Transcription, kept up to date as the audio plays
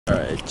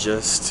Alright,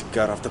 just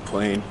got off the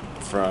plane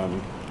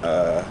from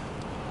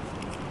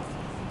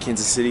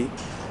Kansas City.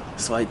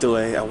 Slight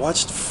delay. I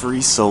watched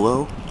Free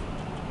Solo.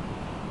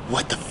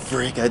 What the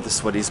frick? I had the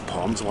sweatiest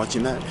palms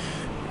watching that.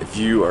 If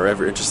you are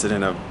ever interested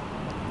in a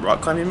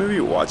rock climbing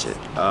movie, watch it.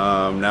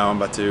 Now I'm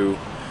about to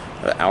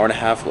an hour and a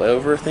half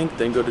layover, I think,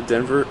 then go to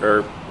Denver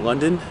or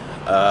London.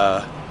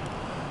 Yeah,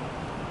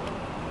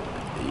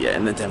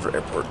 in the Denver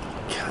airport,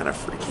 kind of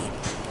freaky.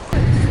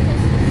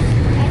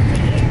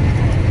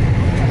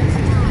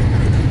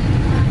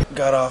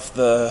 Got off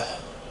the,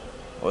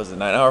 what was it,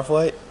 9-hour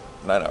flight?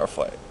 9-hour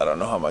flight. I don't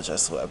know how much I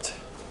slept.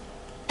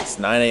 It's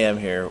 9 a.m.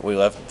 here. We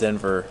left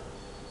Denver.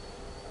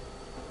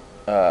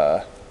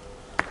 What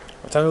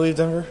time did we leave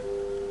Denver?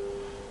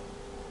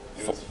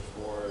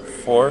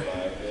 4?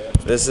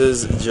 This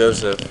is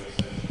Joseph.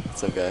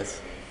 What's up,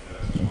 guys?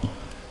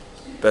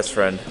 Best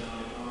friend.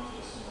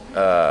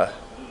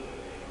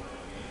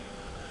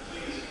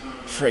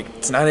 Frick,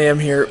 it's 9 a.m.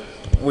 here.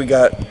 We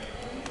got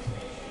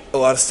a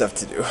lot of stuff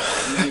to do.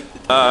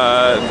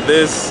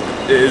 This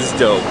is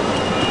dope.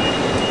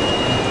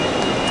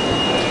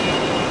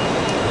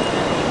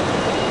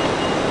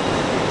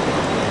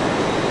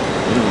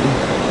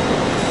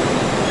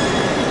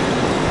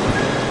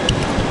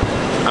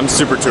 I'm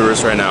super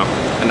tourist right now,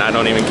 and I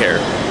don't even care.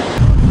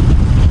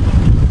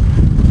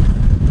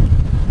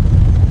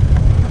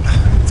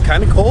 It's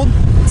kind of cold,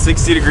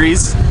 60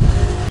 degrees.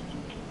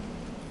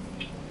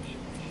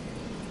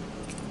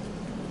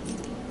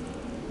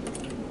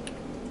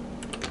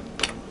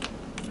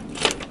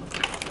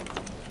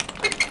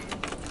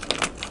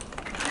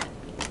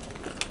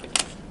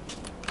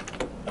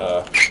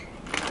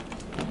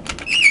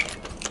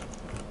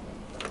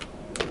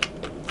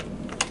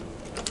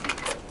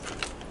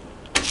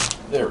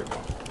 There we go.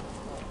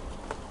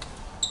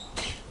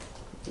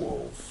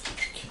 Whoa.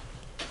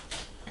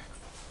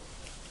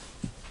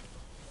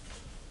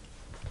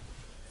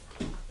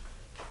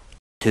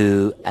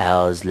 2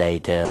 hours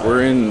later.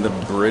 We're in the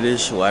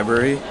British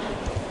Library.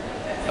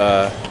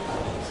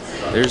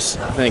 There's,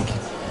 I think,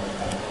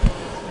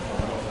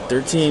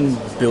 13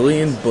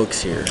 billion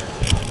books here.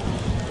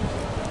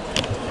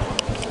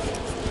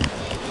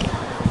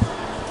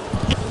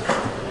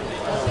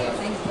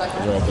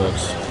 These are all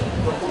books.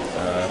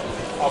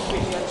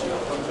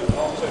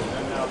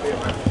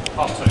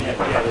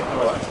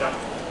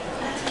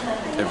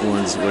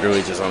 Everyone's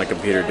literally just on a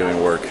computer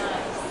doing work.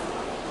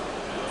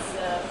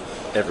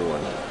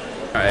 Everyone.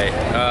 Alright,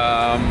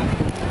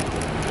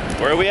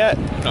 where are we at?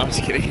 No, I'm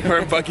just kidding. We're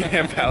in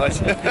Buckingham Palace.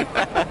 That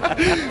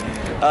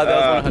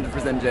was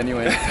 100%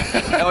 genuine.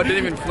 Oh, I didn't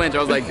even flinch. I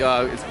was like,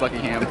 it's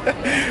Buckingham.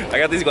 I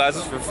got these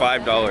glasses for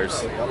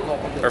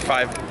 $5. Or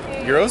 5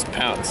 euros?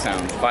 Pounds.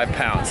 5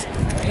 pounds.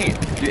 Hey,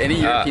 dude,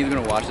 any European's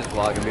gonna watch this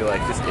vlog and be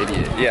like, this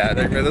idiot. Yeah,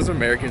 those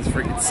Americans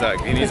freaking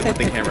suck. He needs to put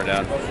the camera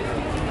down.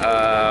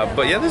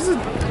 But yeah, there's a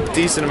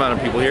decent amount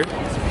of people here.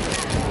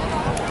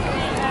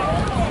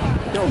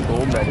 Look how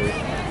gold that is.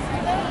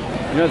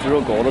 You know it's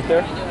real gold up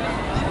there?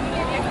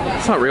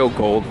 It's not real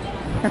gold.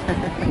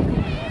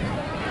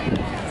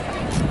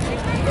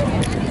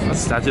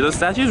 Those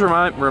statues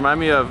remind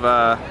me of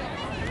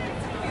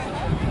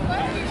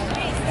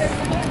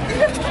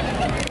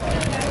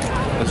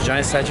those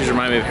giant statues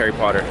remind me of Harry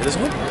Potter. This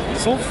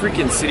whole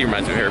freaking city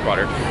reminds me of Harry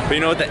Potter. But you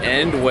know at the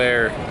end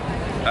where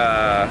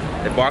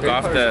they block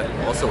off the...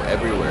 Also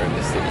everywhere in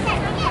this city.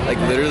 Like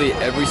literally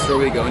every store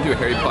we go into,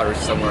 Harry Potter's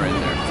somewhere in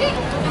there.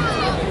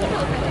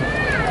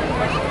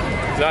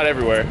 It's not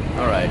everywhere.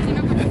 All right.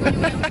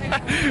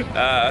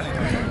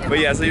 But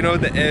yeah, so you know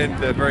at the end,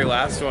 the very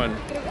last one,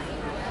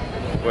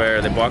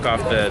 where they block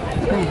off the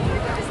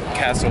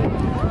castle.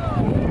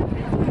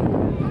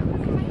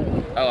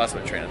 I lost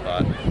my train of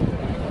thought.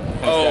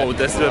 Oh,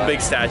 that's the big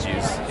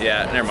statues.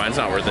 Yeah, never mind, it's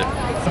not worth it.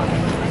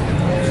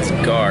 It's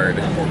a guard.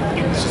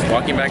 It's just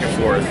walking back and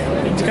forth.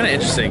 It's kind of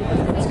interesting.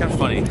 It's kind of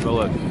funny. Go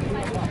look.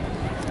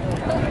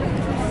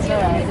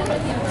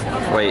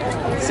 Wait,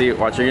 see,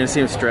 watch, you're gonna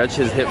see him stretch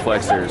his hip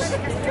flexors.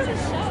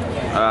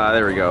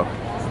 There we go.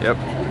 Yep.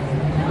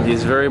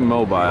 He's very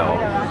mobile.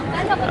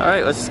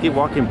 Alright, let's just keep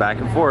walking back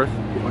and forth.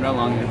 I wonder how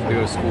long you have to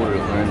go to school to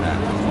learn that.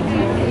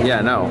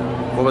 Yeah, no.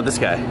 What about this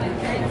guy?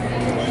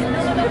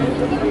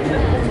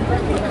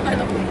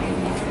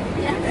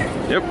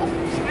 Yep. I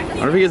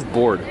wonder if he gets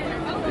bored.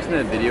 Isn't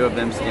there a video of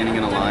them standing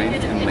in a line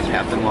and the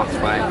captain walks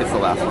by and hits the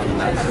last one and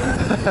that's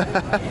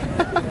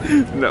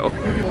No.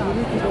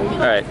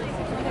 Alright.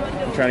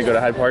 You trying to go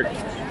to Hyde Park?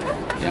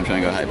 Yeah, I'm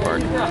trying to go to Hyde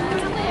Park.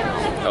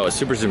 Oh, it's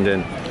super zoomed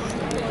in.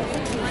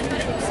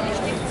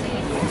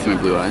 See my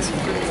blue eyes?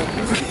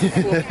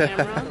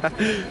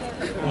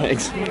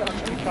 Thanks.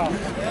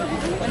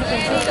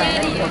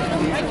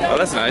 Oh,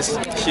 that's nice.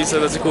 She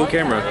said that's a cool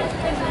camera.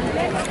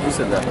 Who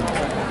said that?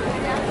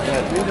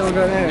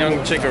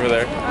 Young chick over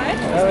there.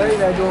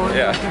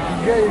 Yeah.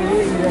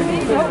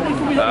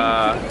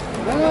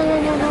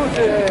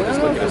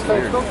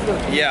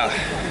 Yeah.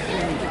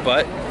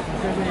 But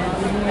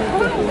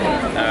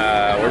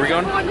where are we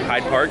going?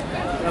 Hyde Park?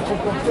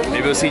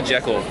 Maybe we'll see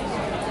Jekyll.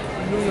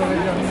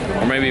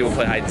 Or maybe we'll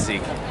play hide and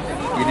seek.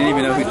 You didn't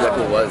even know who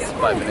Jekyll was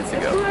 5 minutes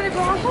ago.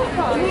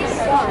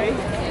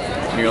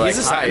 And you're like,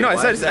 hi. No, I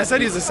what? said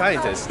he's a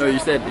scientist. No,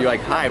 you're like,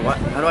 hi. What?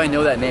 How do I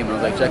know that name? And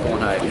I was like, Jekyll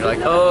and Hyde. And you're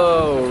like,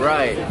 oh,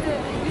 right.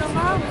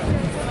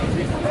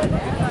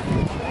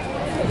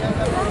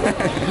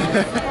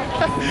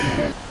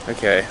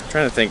 Okay, I'm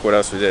trying to think what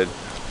else we did.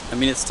 I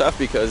mean, it's tough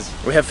because.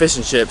 We have fish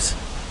and chips.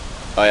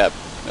 Oh yeah,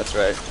 that's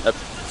right. That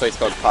place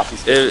called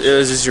Poppy's. It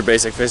was just your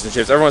basic fish and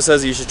chips. Everyone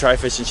says that you should try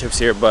fish and chips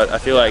here, but I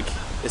feel like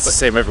it's the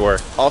same everywhere.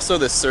 Also,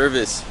 the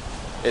service,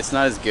 it's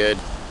not as good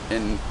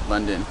in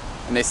London.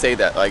 And they say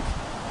that, like,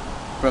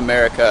 from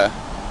America,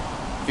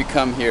 if you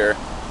come here,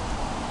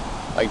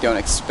 like, don't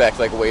expect,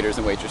 like, waiters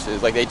and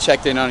waitresses. Like, they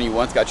checked in on you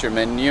once, got your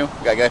menu,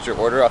 got your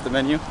order off the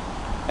menu,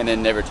 and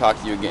then never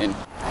talked to you again.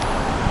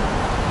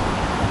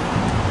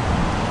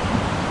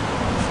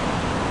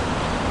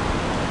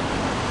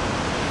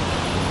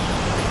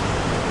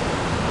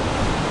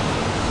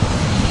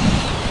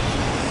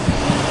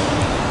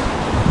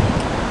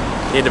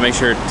 You need to make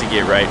sure to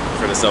get right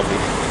for the selfie.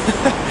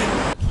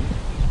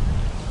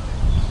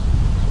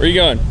 Where are you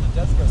going? It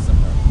does go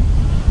somewhere.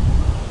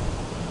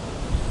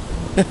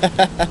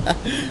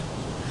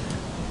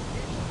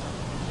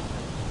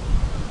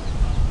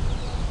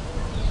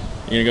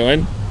 You gonna go in?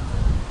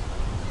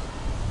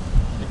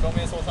 You filmed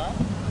me this whole time?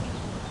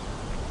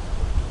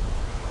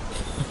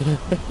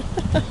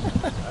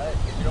 Alright,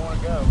 if you don't want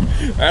to go.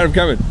 Alright, I'm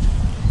coming.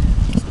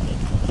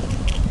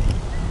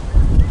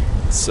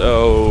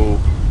 So,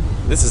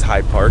 this is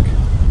Hyde Park,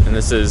 and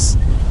this is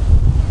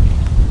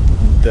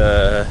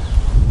the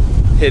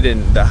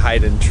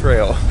Hyden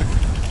Trail.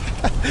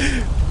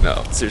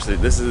 No, seriously,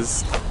 this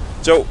is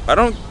Joe.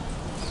 I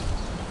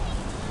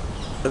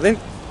think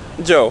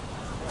Joe.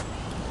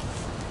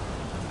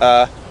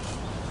 I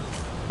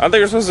don't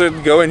think we're supposed to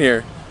go in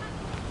here.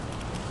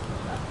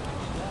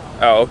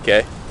 Oh,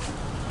 okay.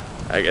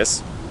 I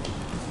guess.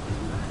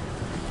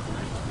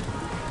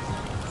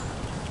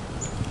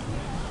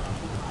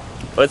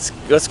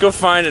 Let's go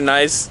find a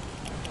nice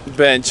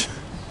bench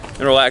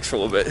and relax for a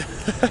little bit.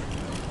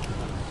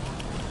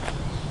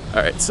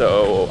 Alright,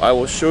 so I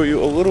will show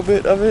you a little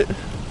bit of it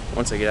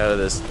once I get out of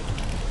this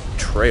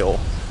trail.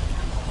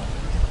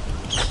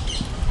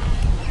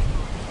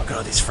 Look at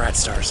all these frat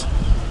stars.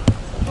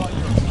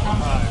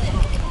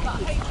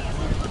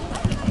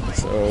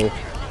 So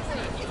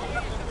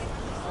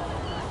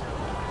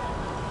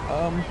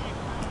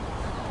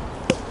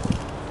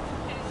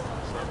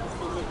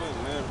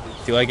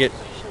do you like it?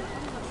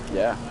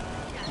 Yeah.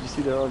 You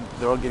see, they're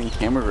all getting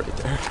camera right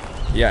there.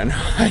 Yeah, no,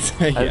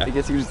 yeah. I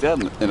guess he was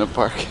dead in a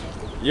park.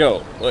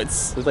 Yo,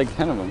 let's. There's like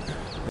 10 of them. Dude,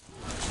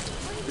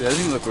 that doesn't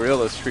even look real,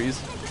 those trees.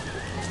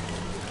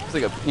 It's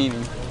like a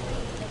painting.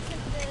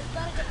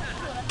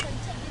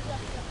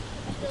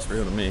 It's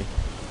real to me.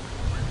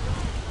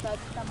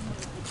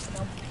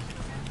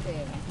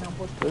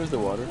 There's the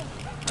water.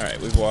 Alright,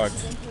 we've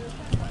walked.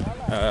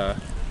 Let's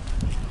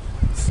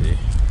see.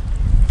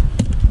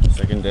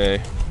 Second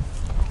day.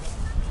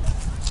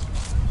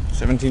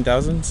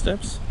 17,000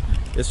 steps.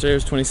 Yesterday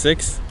was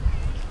 26.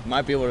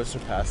 Might be able to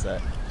surpass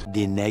that.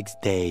 The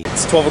next day.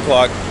 It's 12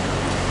 o'clock.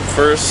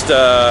 First,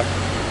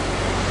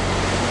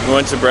 we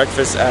went to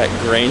breakfast at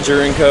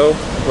Granger & Co.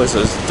 The place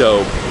was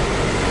dope.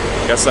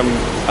 Got some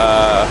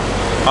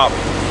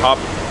hop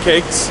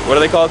cakes. What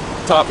are they called?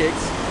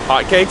 Cakes?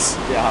 Hot cakes?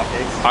 Yeah, hot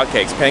cakes. Hot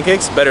cakes.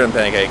 Pancakes? Better than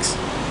pancakes.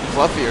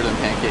 Fluffier than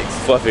pancakes.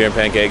 Fluffier than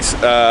pancakes.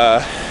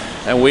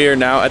 And we are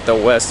now at the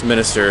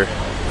Westminster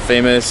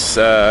famous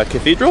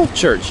cathedral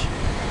church.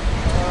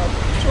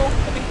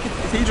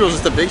 Cathedral is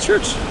just a big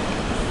church,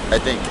 I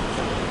think.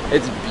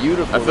 It's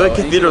beautiful. I feel like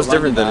cathedral is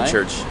different than a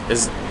church.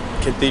 Is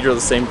cathedral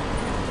the same?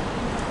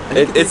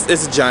 It's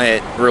a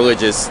giant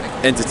religious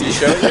entity. Can you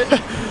show it?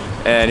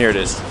 And here it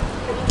is.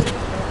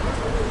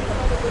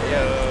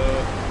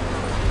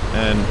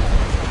 And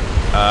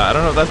I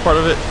don't know if that's part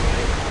of it.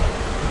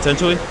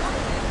 Potentially.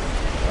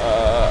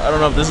 I don't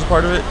know if this is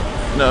part of it.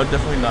 No,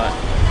 definitely not.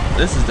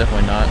 This is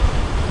definitely not.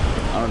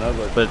 I don't know,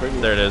 But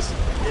there it is.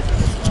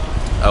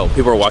 Oh,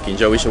 people are walking.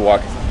 Joe, we should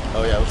walk.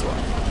 Oh yeah, let's walk.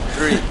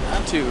 3,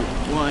 2,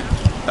 1.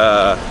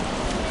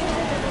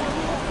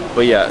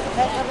 But yeah,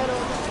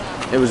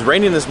 it was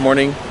raining this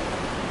morning.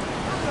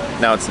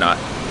 Now it's not.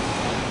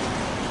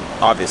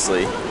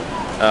 Obviously,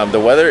 the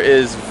weather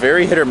is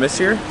very hit or miss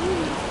here.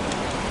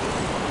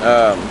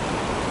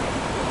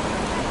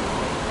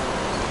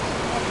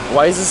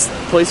 Why is this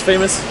place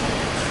famous?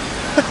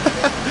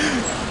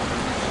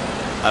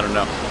 I don't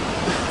know.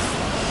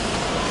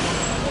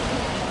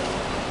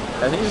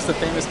 I think it's the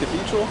famous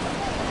cathedral.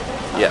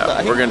 Yeah,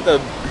 I think the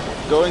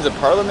buildings of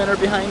Parliament are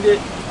behind it,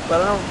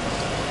 but I don't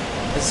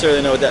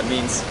necessarily know what that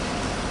means.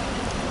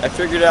 I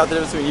figured out the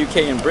difference between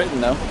UK and Britain,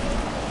 though.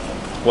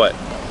 What?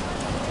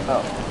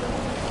 Oh.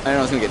 I didn't know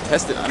I was going to get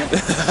tested on it.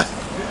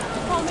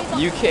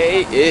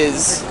 UK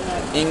is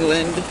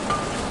England,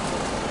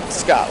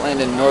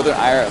 Scotland, and Northern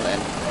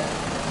Ireland.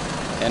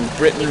 And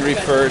Britain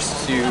refers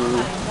to,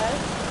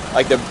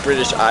 like, the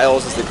British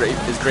Isles is Great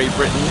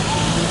Britain.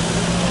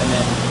 And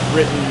then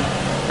Britain,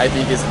 I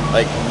think, is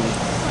like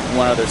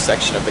one other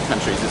section of the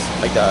countries.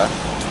 It's like the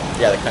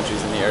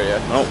countries in the area.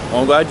 Oh,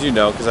 well, I'm glad you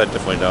know, because I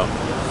definitely don't.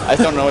 I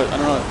don't know. I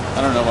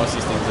don't know most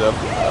of these things though.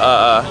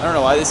 I don't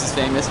know why this is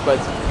famous, but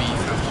it's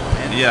beef.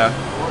 Yeah.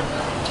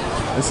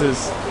 This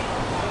is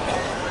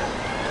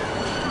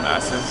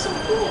massive.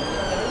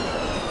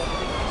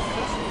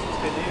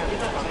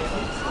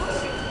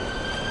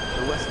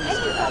 The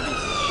Westminster Abbey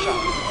shop.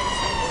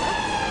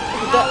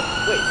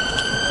 Wait. I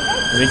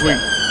think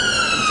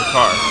it's a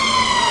car.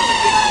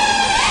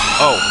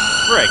 Oh,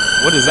 frick!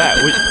 What is that?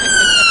 We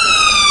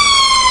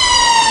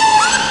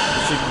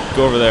should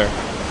go over there.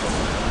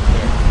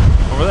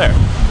 Over there.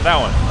 That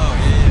one. Oh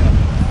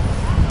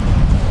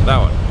yeah. That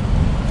one.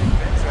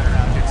 Ben's right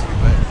around here too,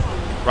 but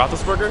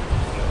Roethlisberger?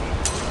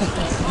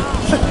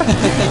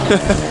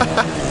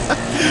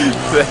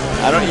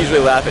 I don't usually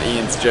laugh at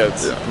Ian's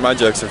jokes. My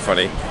jokes are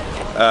funny.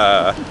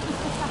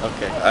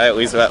 Okay. I at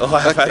least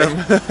laugh at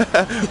them.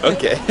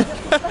 Okay.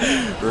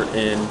 We're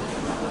in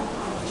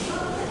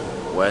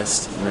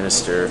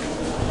Westminster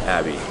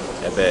Abbey.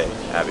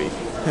 Abbey.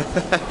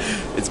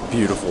 It's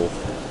beautiful.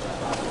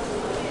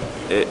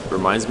 It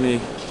reminds me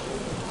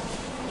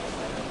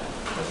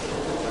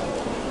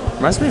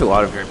a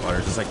lot of Harry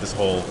Potter, just like this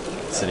whole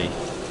city.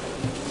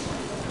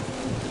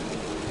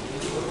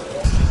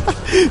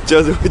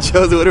 Joe's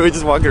literally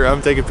just walking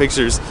around taking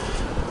pictures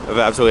of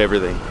absolutely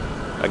everything.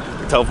 Like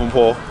the telephone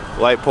pole,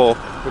 light pole.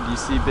 But do you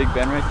see Big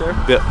Ben right there?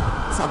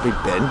 It's not Big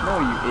Ben. No,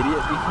 you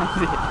idiot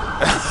behind it.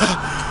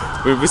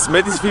 We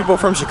met these people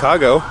from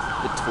Chicago.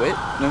 The twit?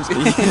 No, I'm just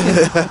kidding.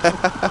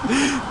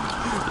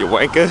 You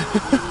wanker.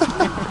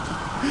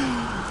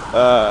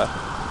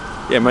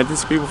 Yeah, met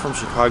these people from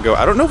Chicago.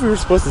 I don't know if we were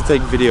supposed to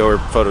take video or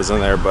photos in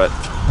there, but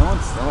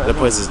the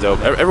place is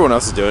dope. Everyone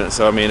else is doing it,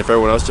 so I mean, if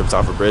everyone else jumps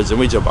off a bridge, then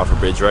we jump off a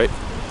bridge, right?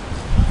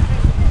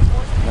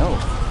 No.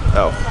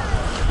 Oh.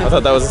 I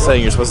thought that was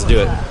saying you're supposed to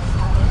do it.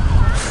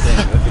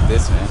 Dang, look at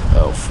this, man.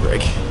 Oh,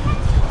 frick.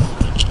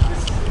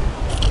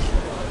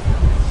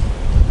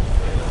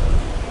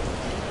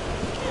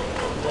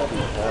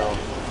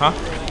 Huh?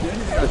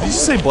 Did you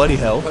just say bloody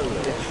hell?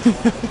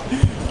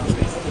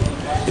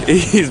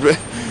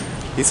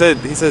 He said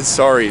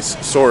sorry.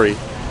 Sorry.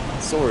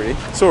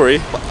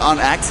 On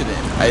accident.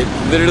 I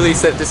literally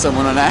said it to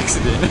someone on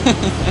accident.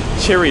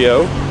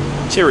 Cheerios.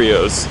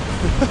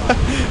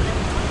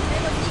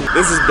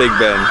 This is Big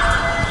Ben.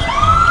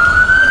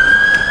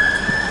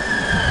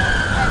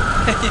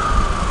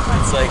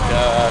 It's like,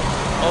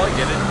 oh, I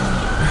get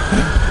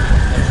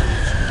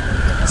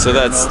it. So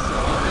that's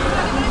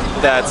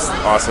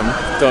awesome.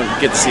 Don't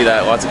get to see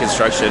that. Lots of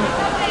construction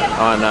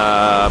on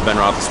Ben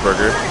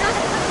Roethlisberger.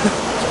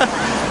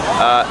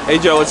 Hey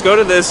Joe, let's go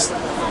to this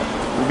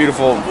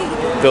beautiful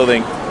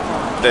building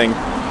thing.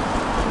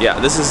 Yeah,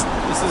 this is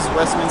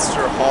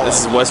Westminster Hall. This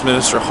is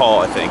Westminster Hall,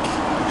 I think.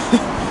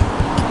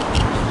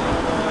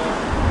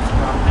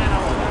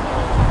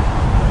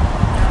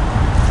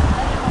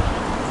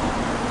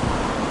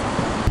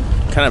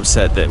 Kind of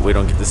upset that we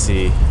don't get to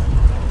see I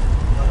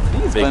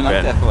think it's been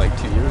like that for like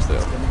 2 years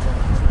though.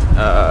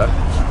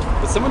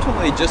 But someone told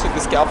me they just took the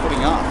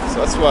scaffolding off, so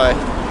that's why.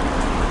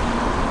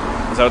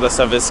 Is that what that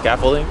stuff is?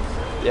 Scaffolding?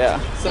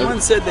 Yeah. Someone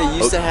said they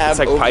used to have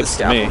like over the pipes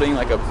to me. scaffolding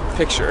like a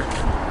picture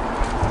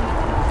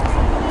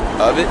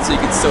of it, so you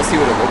can still see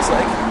what it looks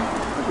like.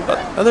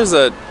 Oh, there's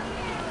a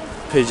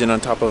pigeon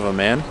on top of a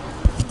man.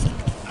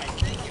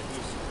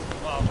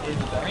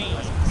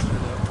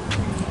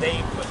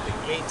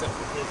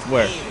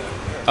 Where?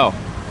 Oh.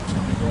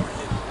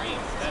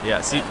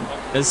 Yeah, see,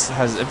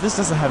 if this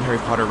doesn't have Harry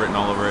Potter written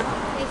all over it.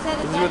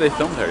 This is where they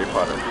filmed Harry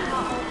Potter.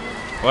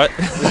 What?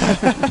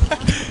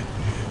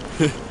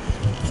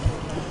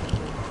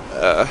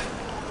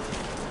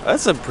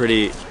 That's a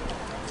pretty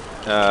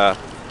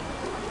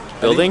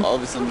building. All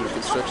of it's under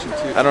construction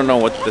too. I don't know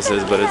what this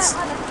is, but it's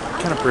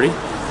kind of pretty.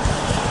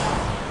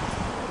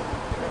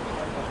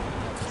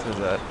 What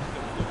is that?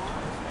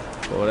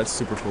 Oh, that's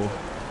super cool.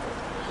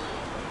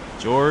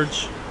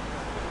 George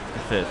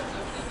V.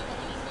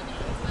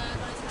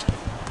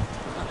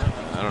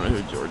 I don't know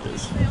who George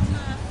is.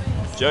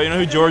 Joe, you know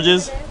who George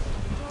is?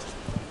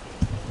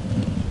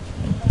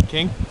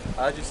 King?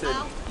 I just said,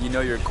 you know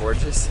you're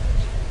gorgeous.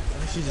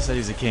 She just said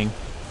he's a king.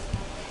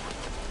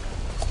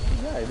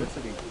 Yeah, he looks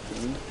like a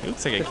king. He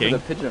looks like a With king. a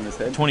pigeon on his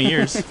head. 20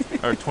 years.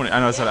 Or 20. I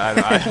know I said I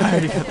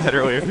already got that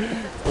earlier.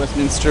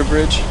 Westminster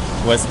Bridge.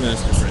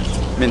 Westminster Bridge.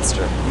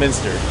 Minster.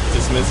 Minster. Is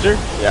this Minster?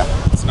 Yeah.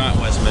 It's not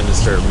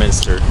Westminster.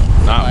 Minster.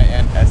 Not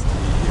INST.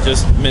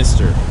 just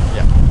Minster.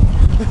 Yeah.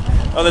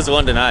 Oh, there's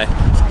London Eye.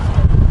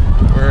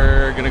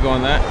 We're gonna go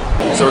on that.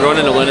 So we're going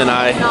into London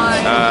Eye.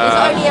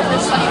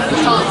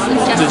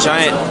 It's a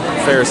giant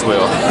Ferris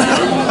wheel. I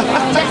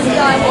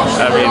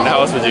mean,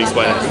 how else would you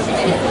explain it?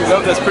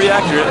 So that's pretty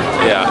accurate.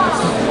 Yeah.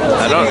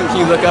 I don't. Can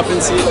you look up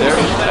and see it there?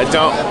 I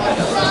don't.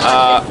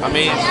 I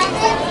mean,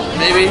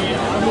 maybe.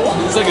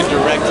 It's like a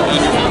direct.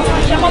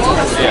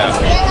 Yeah.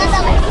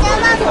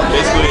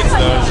 Basically, it's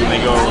those, and they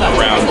go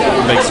around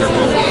a big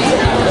circle.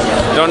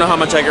 Don't know how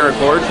much I can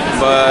record,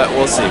 but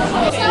we'll see.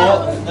 Mommy,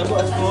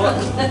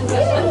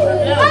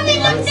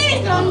 look,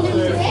 there's London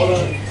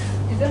Bridge.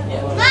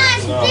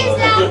 Mom, there's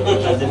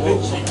London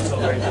Bridge.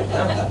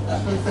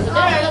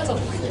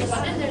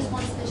 And there's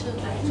one special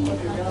package.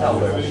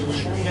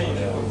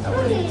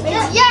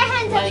 Your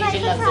hands up like a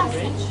cross.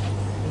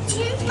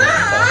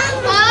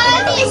 Mom,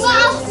 Mommy,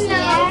 walk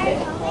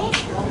there.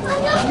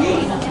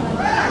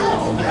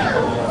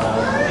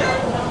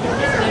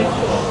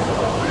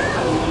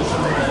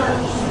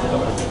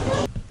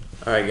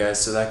 Alright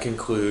guys, so that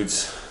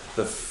concludes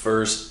the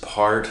first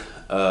part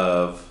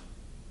of,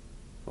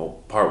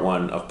 well, part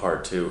one of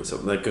part two. So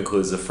that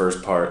concludes the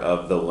first part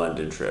of the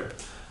London trip.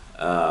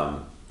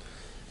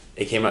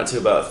 It came out to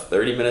about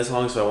 30 minutes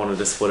long, so I wanted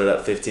to split it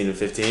up 15 and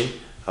 15. I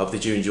hope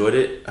that you enjoyed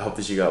it. I hope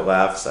that you got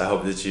laughs. I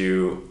hope that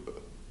you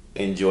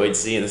enjoyed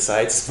seeing the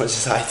sights as much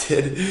as I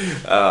did.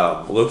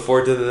 Look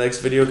forward to the next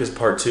video, because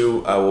part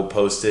two, I will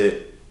post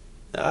it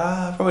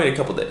probably in a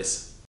couple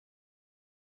days.